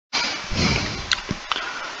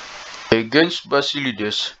Against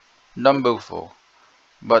Basilides, number 4,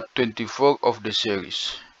 but 24 of the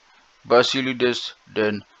series. Basilides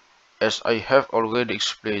then, as I have already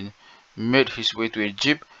explained, made his way to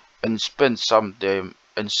Egypt and spent some time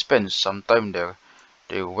there.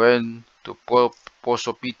 They went to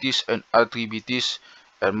Prosopitis and Atribitis,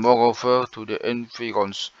 and moreover to the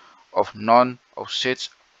environs of Non, of Sect,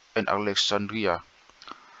 and Alexandria.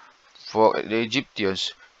 For the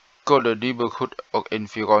Egyptians called the neighborhood or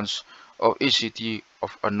environs of each city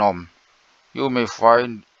of a nom. You may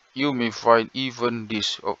find even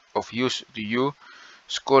this of use to you,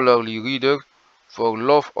 scholarly reader, for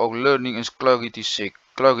love of learning and clarity's sake,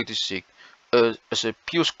 as a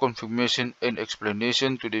pious confirmation and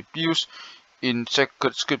explanation to the pious in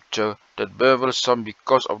sacred scripture that baffles some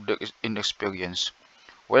because of their inexperience.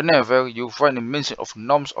 Whenever you find a mention of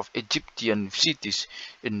noms of Egyptian cities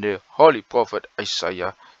in the Holy Prophet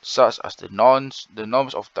Isaiah, such as the noms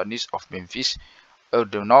of Tanis of Memphis, or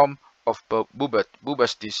the nom of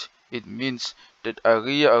Bubastis, it means that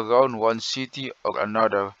area around one city or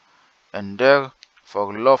another, and there,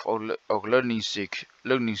 for love or learning's sake,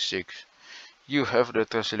 you have the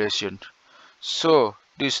translation. So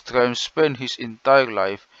this tribe spent his entire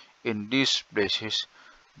life in these places,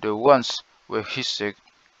 the ones where his sect,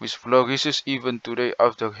 which flourishes even today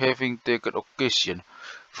after having taken occasion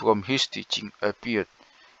from his teaching, appeared,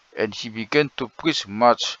 and he began to preach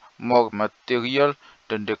much more material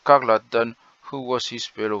than the charlatan who was his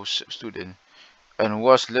fellow student, and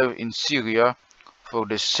was left in Syria for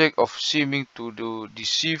the sake of seeming to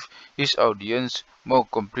deceive his audience more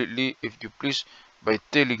completely, if you please, by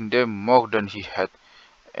telling them more than he had,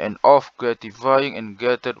 and of gratifying and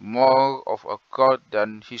gathered more of a crowd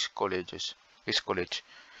than his college.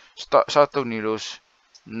 Saturnilus,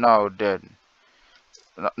 now then,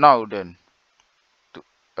 to,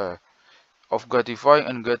 uh, of gratifying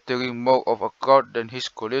and gathering more of a crowd than his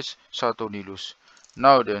college, Saturnilus.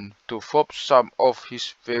 Now then, to fob some of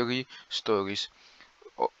his very stories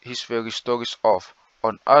off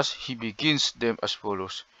on us, he begins them as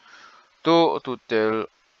follows. To tell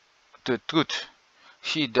the truth,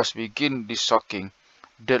 he does begin these shocking,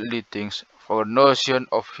 deadly things for a notion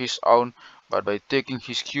of his own, but by taking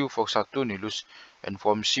his cue from Saturnilus and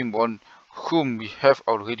from Simon, whom we have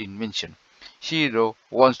already mentioned. He though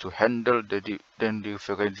wants to handle them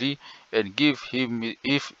differently and give his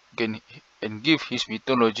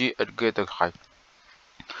mythology a greater height.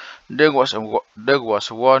 There was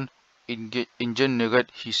one ingenerate,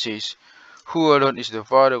 he says, who alone is the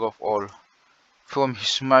father of all. From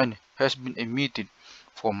his mind has been emitted,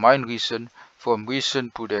 from mind reason, from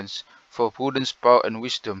reason prudence, for prudence power and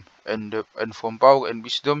wisdom, and from power and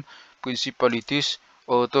wisdom principalities,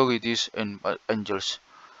 authorities, and angels.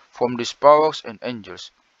 From these powers and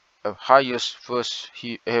angels, a highest first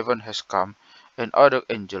heaven has come, and other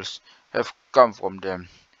angels have come from them,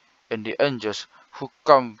 and the angels who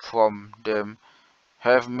come from them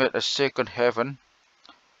have made a second heaven,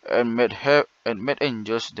 and made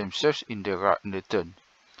angels themselves in the third,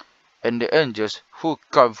 and the angels who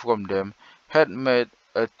come from them had made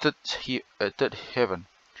a third heaven,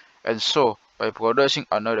 and so by producing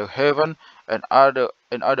another heaven and other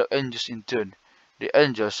angels in turn, the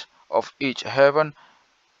angels of each heaven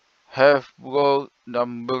have brought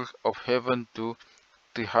number of heaven to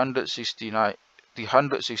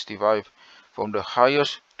 365, from the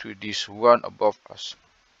highest to this one above us.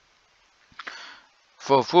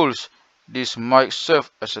 For fools, this might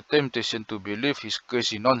serve as a temptation to believe his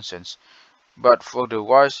crazy nonsense, but for the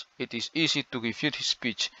wise it is easy to refute his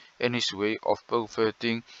speech and his way of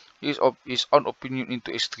perverting his own opinion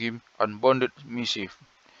into extreme, unbounded mischief.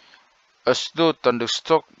 As though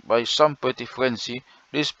thunderstruck by some petty frenzy,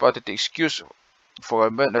 this pathetic excuse for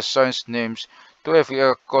a man assigns names to every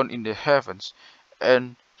archon in the heavens,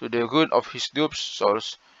 and to the ruin of his duped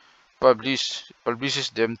souls,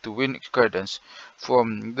 publishes them to win credence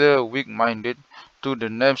from the weak-minded to the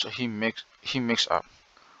names he makes up.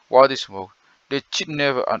 What is more, the cheat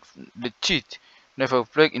never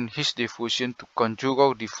flagged in his devotion to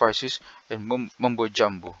conjugal devices and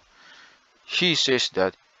mumbo-jumbo. He says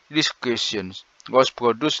that this creation was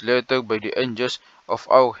produced later by the angels of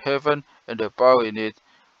our heaven and the power in it.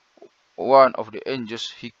 One of the angels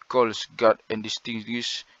he calls God and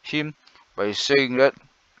distinguishes him by saying that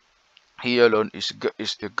he alone is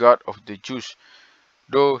the God of the Jews,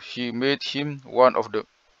 though he made him one of the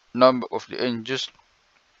number of the angels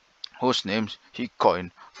whose names he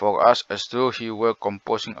coined for us as though he were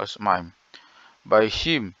composing a mime. By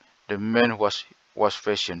him the man was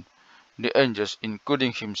fashioned. The angels,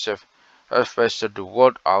 including himself, have fashioned the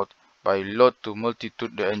world out by lot to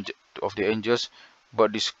multitude of the angels,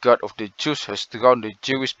 But this God of the Jews has drowned the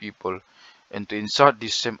Jewish people, and to insult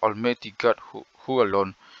this same Almighty God who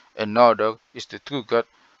alone, another, is the true God,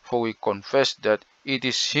 for we confess that it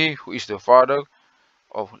is He who is the Father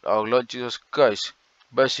of our Lord Jesus Christ.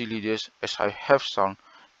 Basilides, as I have sung,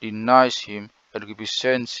 denies Him and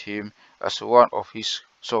represents Him as one of His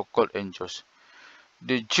so-called angels.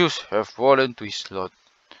 The Jews have fallen to His lot,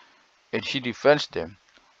 and He defends them.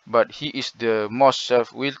 But He is the most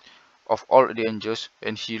self-willed of all the angels,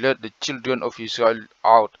 and He led the children of Israel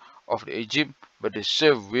out of Egypt by the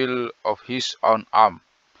self-will of His own arm,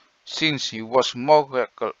 since He was more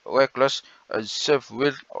reckless and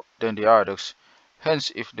self-willed than the others.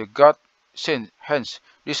 Hence,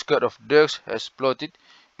 this God of theirs has plotted,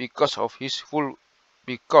 because of His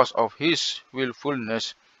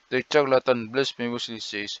willfulness. The charlatan blasphemously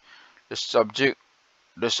says, the subject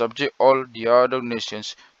all the other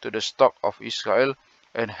nations to the stock of Israel,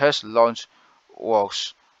 and has launched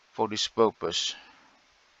wars for this purpose.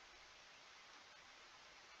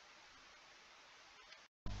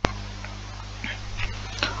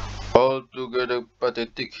 Altogether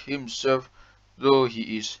pathetic himself though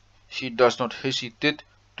he is, he does not hesitate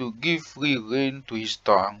to give free rein to his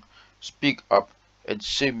tongue, speak up, and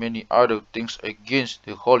say many other things against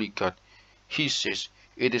the Holy God. He says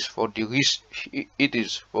it is for the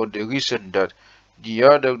reason that the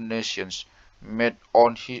other nations made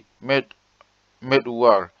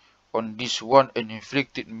war on this one and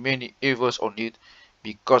inflicted many evils on it,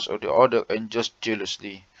 because of the other angels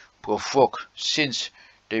jealously provoked, since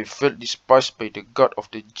they felt despised by the God of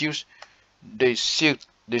the Jews. They stirred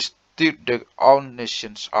their own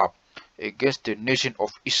nations up against the nation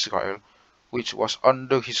of Israel, which was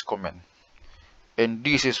under his command. And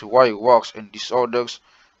this is why wars and disorders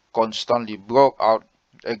constantly broke out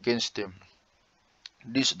against them.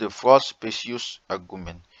 This is the false specious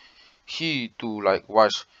argument. He too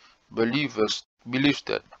likewise believes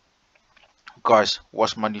that Christ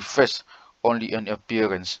was manifest only in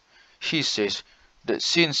appearance. He says that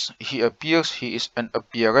since he appears, he is an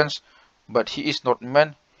appearance, but he is not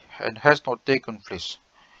man and has not taken flesh.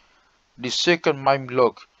 The second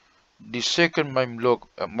Maimlogue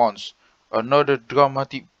mounts another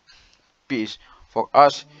dramatic piece for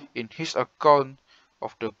us in his account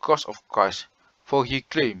of the cross of Christ, for he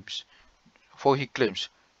claims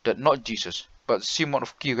that not Jesus, but Simon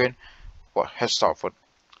of Cyrene has suffered.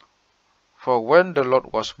 For when the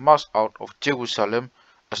Lord was marched out of Jerusalem,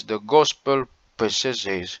 as the Gospel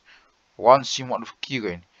says, one Simon of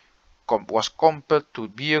Cyrene was compelled to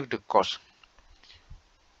bear the cross.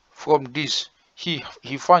 From this, he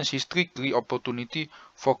finds his tricky opportunity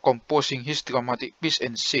for composing his dramatic piece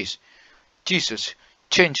and says, Jesus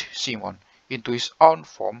changed Simon into his own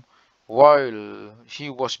form while he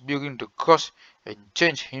was bearing the cross, and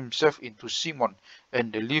changed himself into Simon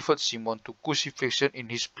and delivered Simon to crucifixion in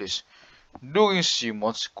his place. During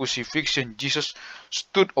Simon's crucifixion, Jesus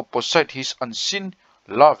stood opposite his unseen,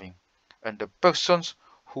 loving, and the persons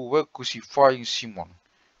who were crucifying Simon.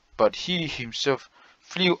 But he himself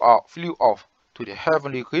flew off to the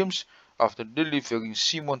heavenly realms after delivering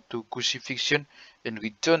Simon to crucifixion, and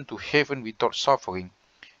returned to heaven without suffering.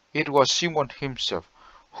 It was Simon himself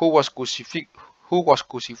who was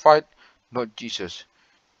crucified, not Jesus.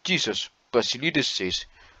 Jesus, Basilides says,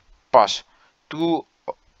 passed through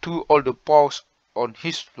all the powers on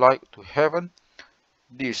his flight to heaven,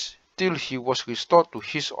 this till he was restored to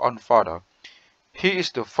his own Father. He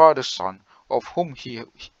is the Father's Son, of whom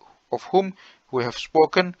we have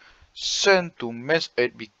spoken, sent to man's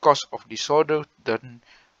aid because of disorder that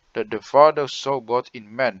the Father saw both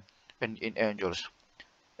in man and in angels.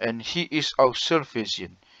 And he is our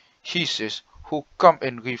salvation, he says, who come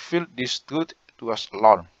and reveal this truth to us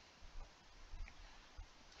alone.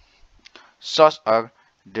 Such are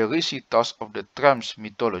the recitals of the Tram's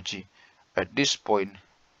mythology. At this point,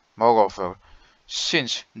 moreover,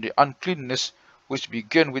 since the uncleanness which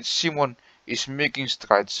began with Simon is making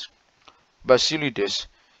strides, Basilides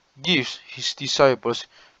gives his disciples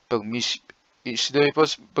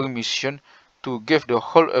permission to give the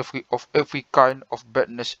whole of every kind of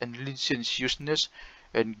badness and licentiousness,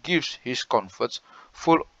 and gives his converts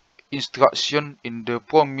full instruction in the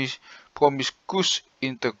promiscuous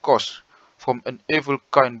intercourse from an evil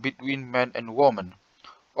kind between man and woman.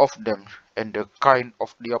 Of them and the kind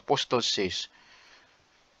of the apostle says,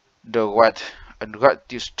 the wrath and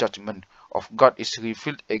righteous judgment of God is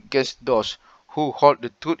revealed against those who hold the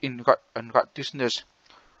truth in unrighteousness.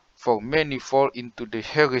 For many fall into the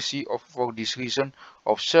heresy for this reason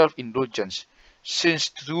of self-indulgence, since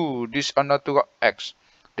through these unnatural acts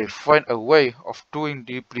they find a way of doing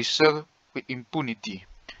the pleasure with impunity.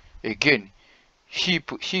 Again,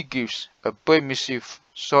 He gives a permissive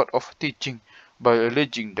sort of teaching by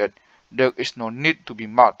alleging that there is no need to be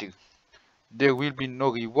martyred. There will be no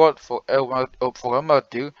reward for a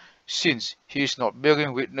martyr, since he is not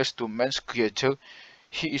bearing witness to man's creature,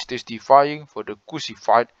 he is testifying for the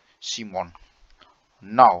crucified Simon.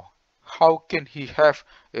 Now, how can he have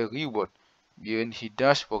a reward when he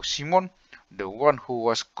does for Simon, the one who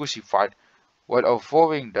was crucified, while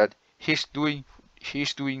avowing that he is doing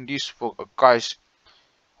this for a Christ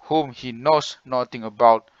whom he knows nothing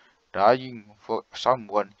about, dying for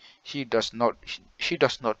someone he does not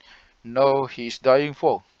know he is dying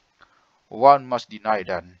for? One must deny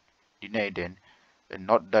then, and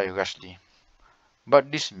not die rashly.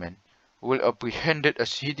 But this man will apprehended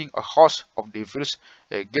as heading a host of devils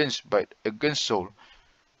against souls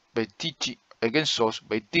by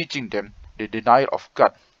teaching them the denial of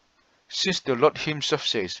God. Since the Lord himself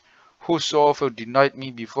says, "Whosoever denied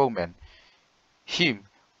me before men, him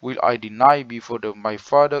will I deny before my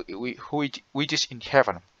Father which is in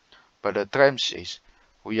heaven." But the tramp says,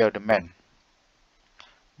 "We are the men."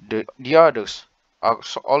 The others are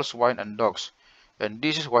all swine and dogs, and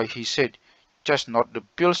this is why he said, "Cast not the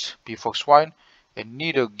pearls before swine, and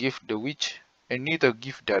neither give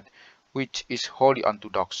that which is holy unto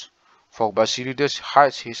dogs." For Basilides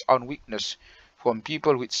hides his own weakness from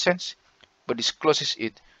people with sense, but discloses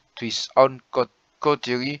it to his own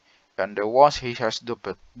coterie and the ones he has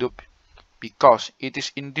duped, because it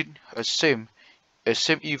is indeed a shame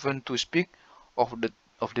even to speak of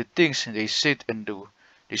the things they said and do.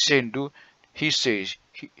 They say and do. He says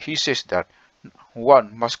that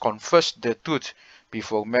one must confess the truth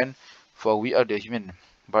before men, for we are the men,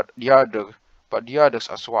 but the others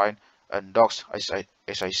are swine and dogs, as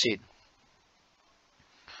I said.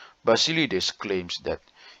 Basilides claims that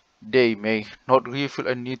they may not reveal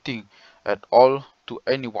anything at all to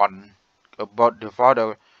anyone about the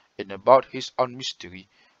Father and about his own mystery,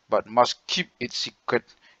 but must keep it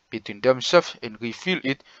secret between themselves and reveal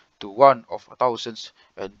it to one of thousands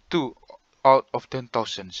and two out of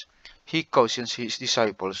 10,000. He cautions his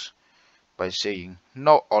disciples by saying,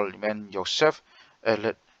 "Know all men yourself,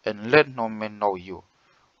 and let no man know you."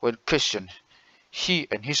 When questioned, he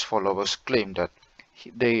and his followers claim that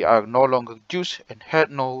they are no longer Jews and have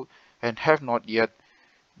not yet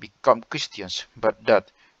become Christians, but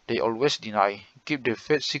that they always keep the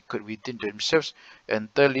faith secret within themselves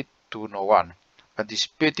and tell it to no one,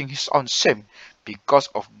 anticipating his own shame because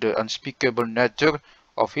of the unspeakable nature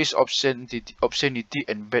of his obscenity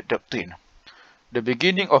and bad doctrine. The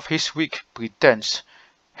beginning of his weak pretense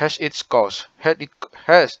has its cause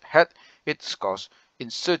has had its cause in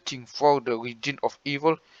searching for the origin of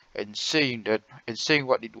evil and saying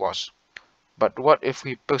what it was. But what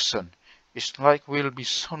every person is like will be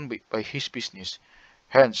shown by his business.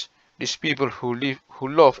 Hence, these people who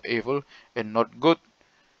love evil and not good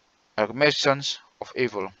are merchants of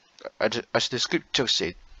evil, as the scripture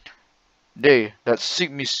said. They that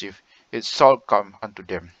seek mischief, it shall come unto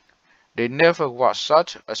them. They never was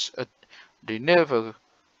such as a, they never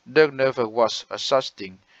there never was a such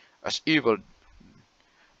thing as evil.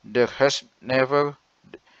 There has never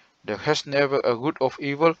there has never a root of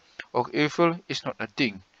evil, or evil is not a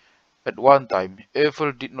thing. At one time,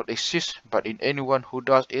 evil did not exist, but in anyone who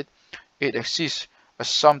does it, it exists as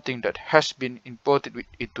something that has been imparted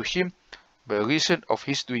into him by reason of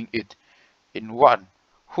his doing it. In one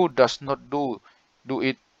who does not do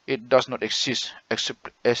it, it does not exist,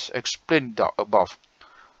 as explained above.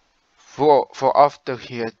 For after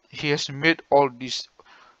he has made all this,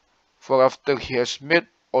 for after he has made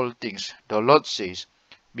all things, the Lord says,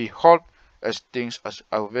 "Behold, as things as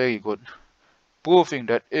are very good," proving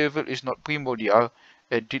that evil is not primordial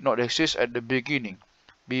and did not exist at the beginning,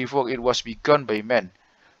 before it was begun by man.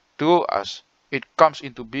 Through us it comes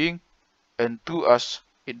into being, and through us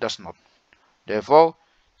it does not. Therefore,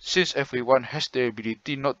 since everyone has the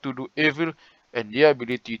ability not to do evil and the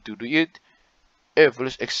ability to do it, evil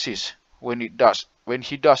exists when he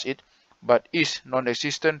does it, but is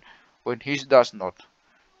non-existent when he does not.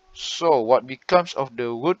 So what becomes of the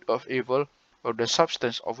root of evil, or the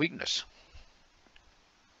substance of weakness?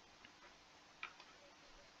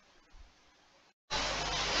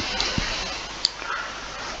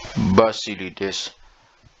 Basilides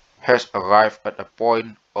has arrived at a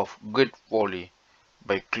point of great folly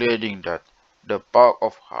by claiming that the power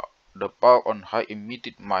on high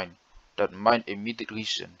emitted mind, that mind emitted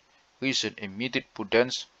reason, reason emitted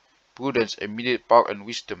prudence, prudence emitted power and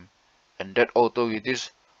wisdom, and that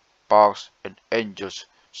authorities, powers, and angels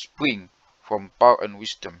spring from power and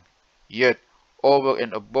wisdom. Yet, over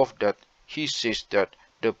and above that, he says that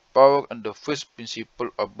The power and the first principle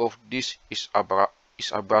above this is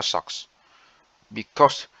Abrasax,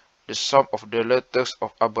 because the sum of the letters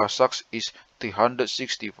of Abrasax is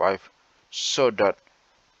 365, so that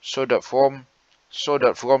from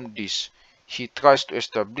this he tries to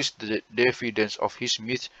establish the evidence of his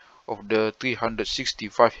myth of the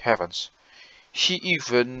 365 heavens. He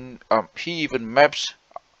even maps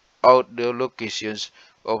out the locations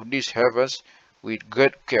of these heavens with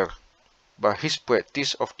great care by his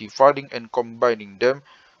practice of dividing and combining them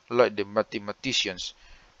like the mathematicians,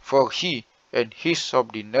 for he and his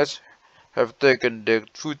subordinates have taken their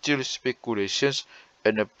futile speculations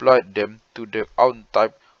and applied them to their own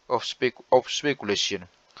type of speculation,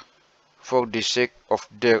 for the sake of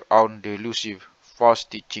their own delusive false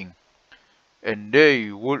teaching. And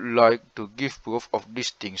they would like to give proof of these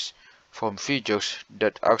things from figures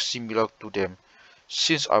that are similar to them,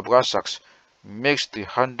 since Abrasax makes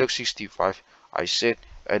 365, I said,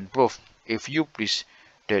 and prove, if you please,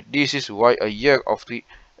 that this is why a year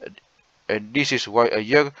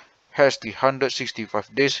has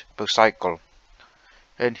 365 days per cycle.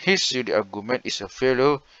 And his silly argument is a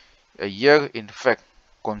failure. A year, in fact,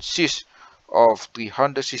 consists of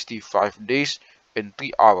 365 days and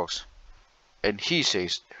 3 hours. And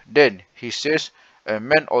then he says, a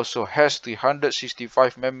man also has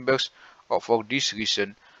 365 members for this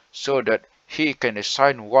reason, so that he can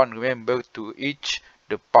assign one member to each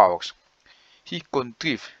the powers. He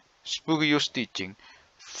contrives spurious teaching,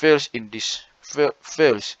 fails in this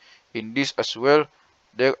as well.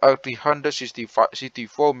 There are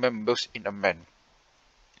 364 members in a man.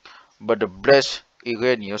 But the blessed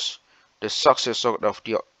Irenaeus, the successor of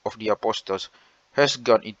the apostles, has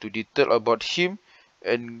gone into detail about him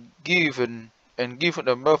and given a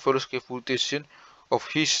marvelous refutation of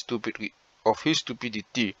his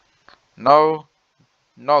stupidity. Now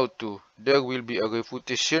too there will be a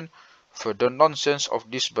refutation for the nonsense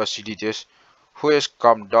of this Basilides, who has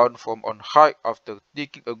come down from on high after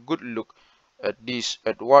taking a good look at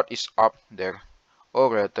what is up there,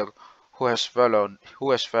 or rather, who has fallen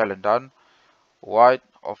down wide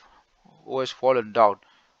of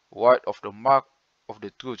the mark of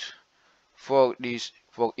the truth. For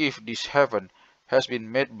if this heaven has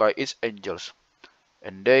been made by its angels,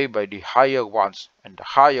 and they by the higher ones, and the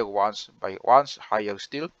higher ones by ones higher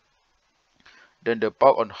still, then the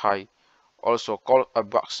power on high, also called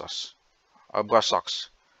Abrasax,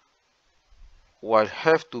 will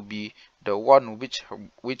have to be the one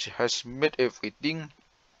which has made everything,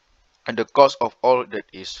 and the cause of all that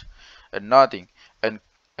is, and nothing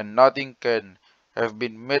can have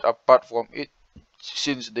been made apart from it,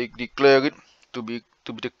 since they declare it to be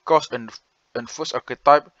the cause and first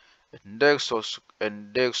archetype, and their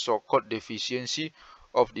so-called deficiency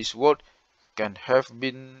of this world can have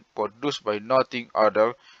been produced by nothing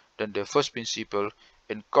other than the first principle,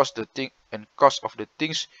 and cause of the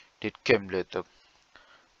things that came later.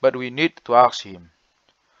 But we need to ask him,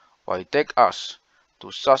 why take us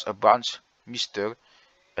to such a branch, Mister,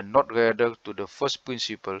 and not rather to the first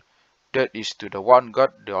principle, that is, to the one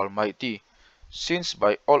God the Almighty, since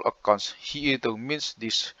by all accounts he either means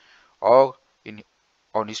this, or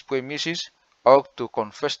on his premises, or to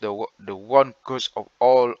confess the one curse of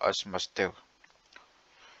all as Master.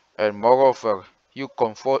 And moreover, you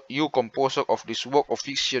composer of this work of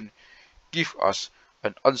fiction, give us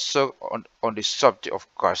an answer on the subject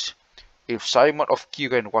of Christ. If Simon of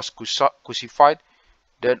Cyrene was crucified,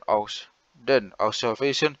 then our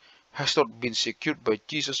salvation has not been secured by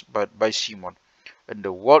Jesus but by Simon, and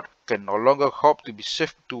the world can no longer hope to be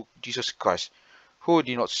saved to Jesus Christ, who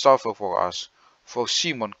did not suffer for us. For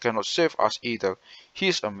Simon cannot save us either, he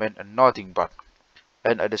is a man and nothing but.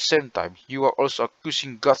 And at the same time, you are also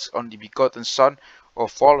accusing God's only begotten Son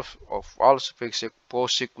of false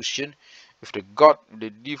persecution, if the God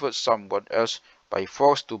delivered someone else by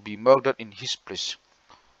force to be murdered in his place.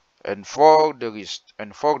 And for the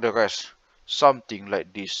rest, something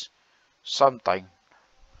like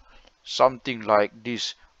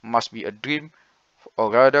this must be a dream,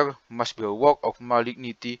 or rather must be a work of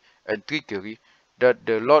malignity and trickery, that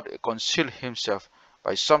the Lord concealed himself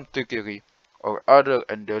by some trickery or other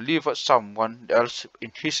and delivered someone else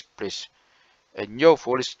in his place. And your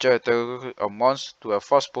foolish chatter amounts to a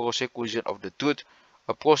false prosecution of the truth,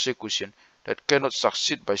 a prosecution that cannot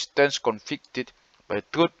succeed by stands convicted by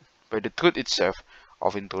the truth itself,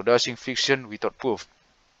 of introducing fiction without proof.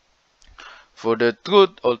 For the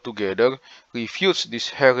truth altogether refutes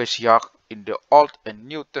this heresiarch in the Old and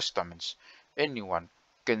New Testaments. Anyone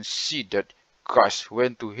can see that Christ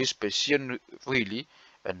went to his passion freely,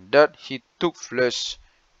 and that he took flesh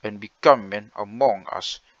and became man among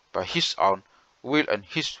us by his own will and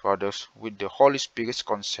his fathers with the Holy Spirit's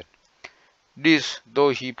consent. This, though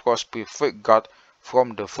he was perfect God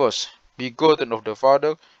from the first, begotten of the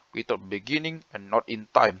Father, without beginning and not in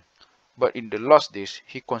time, but in the last days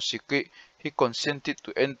he consented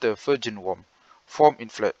to enter virgin womb, form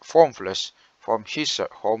flesh,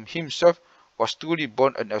 from himself was truly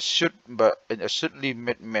born and assuredly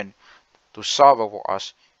made man to suffer for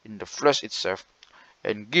us in the flesh itself,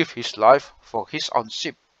 and give his life for his own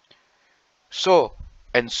sheep. So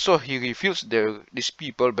he refutes these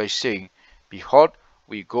people by saying, Behold,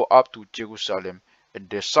 we go up to Jerusalem, and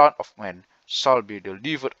the Son of Man shall be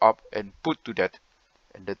delivered up and put to death,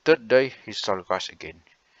 and the third day he shall rise again.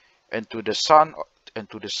 And to the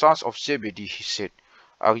sons of Zebedee he said,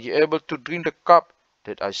 Are ye able to drink the cup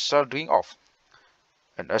that I shall drink of?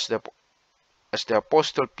 And as the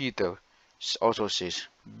apostle Peter also says,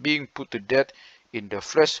 being put to death in the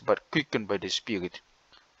flesh but quickened by the Spirit.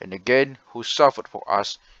 And again, who suffered for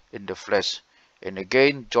us in the flesh. And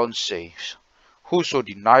again John says, Whoso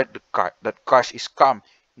denied that Christ is come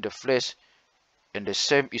in the flesh, and the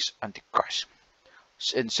same is Antichrist.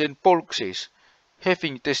 And St. Paul says,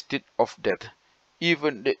 having tasted of death,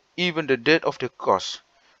 even the death of the cross,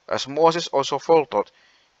 as Moses also foretold,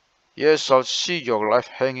 Ye shall see your life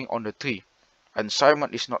hanging on the tree, and Simon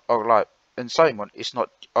is not our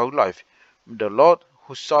life, the Lord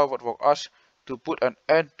who suffered for us to put an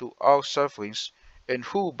end to our sufferings, and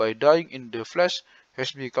who by dying in the flesh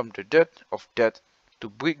has become the death of death, to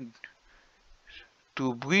break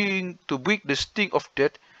the sting of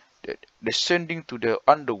death, descending to the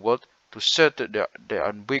underworld, to settle the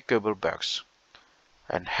unbreakable bands.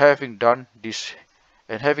 And having done this,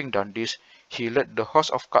 he led the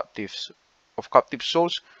host of captive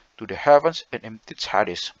souls to the heavens and emptied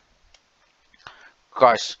Hades.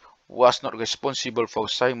 Christ was not responsible for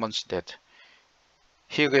Simon's death.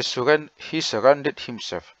 He surrendered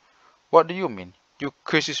himself. What do you mean, you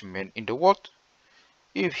craziest man in the world?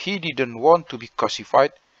 If he didn't want to be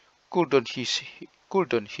crucified, couldn't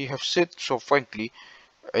he have said so frankly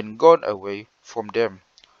and gone away from them?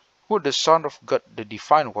 Would the Son of God, the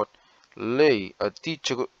divine word, lay a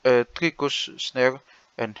treacherous snare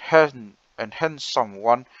and hand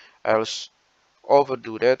someone else over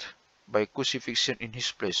to death by crucifixion in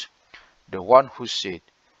his place? The one who said,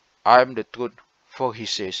 I am the truth, for he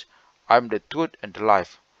says, I am the truth and the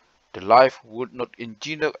life. The life would not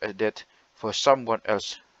engineer a death for someone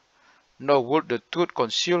else, nor would the truth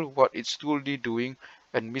conceal what it's truly doing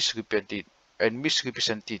and misrepresent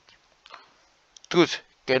it. Truth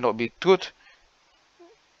cannot be truth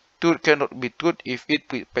if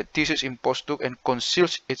it practices imposture and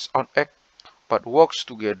conceals its own act, but works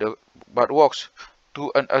through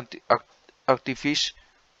an artifice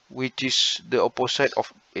which is the opposite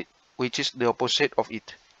of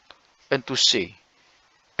it. And to say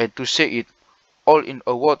it all in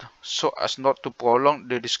a word, so as not to prolong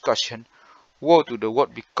the discussion, woe to the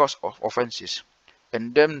world because of offences,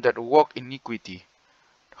 and them that walk iniquity.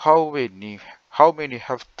 How many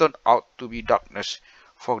have turned out to be darkness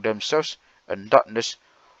for themselves, and darkness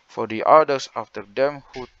for the others after them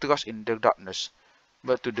who trust in the darkness.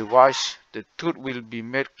 But to the wise the truth will be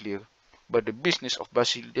made clear, but the business of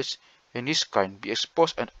Basilides and his kind be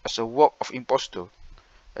exposed as a work of imposture.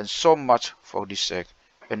 And so much for this sect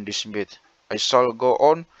and this myth. I shall go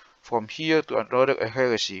on from here to another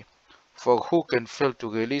heresy, for who can fail to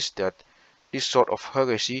realize that this sort of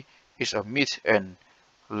heresy is a myth and,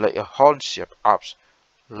 like a horn-shaped apse,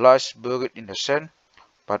 lies buried in the sand,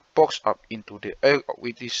 but pokes up into the air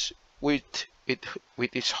with its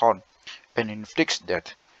horn, and inflicts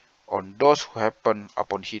death on those who happen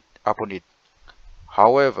upon it.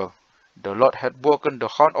 However, the Lord had broken the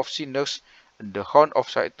horn of sinners and the horn of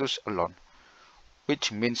Titus alone,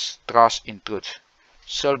 which means trust in truth,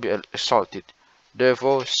 shall be exalted.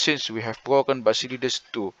 Therefore, since we have broken Basilides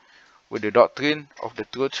II with the doctrine of the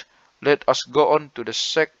truth, let us go on to the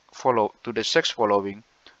sects following,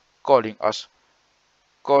 calling us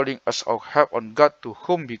our help on God, to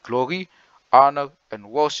whom be glory, honor,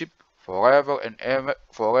 and worship forever and ever.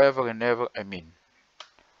 Amen.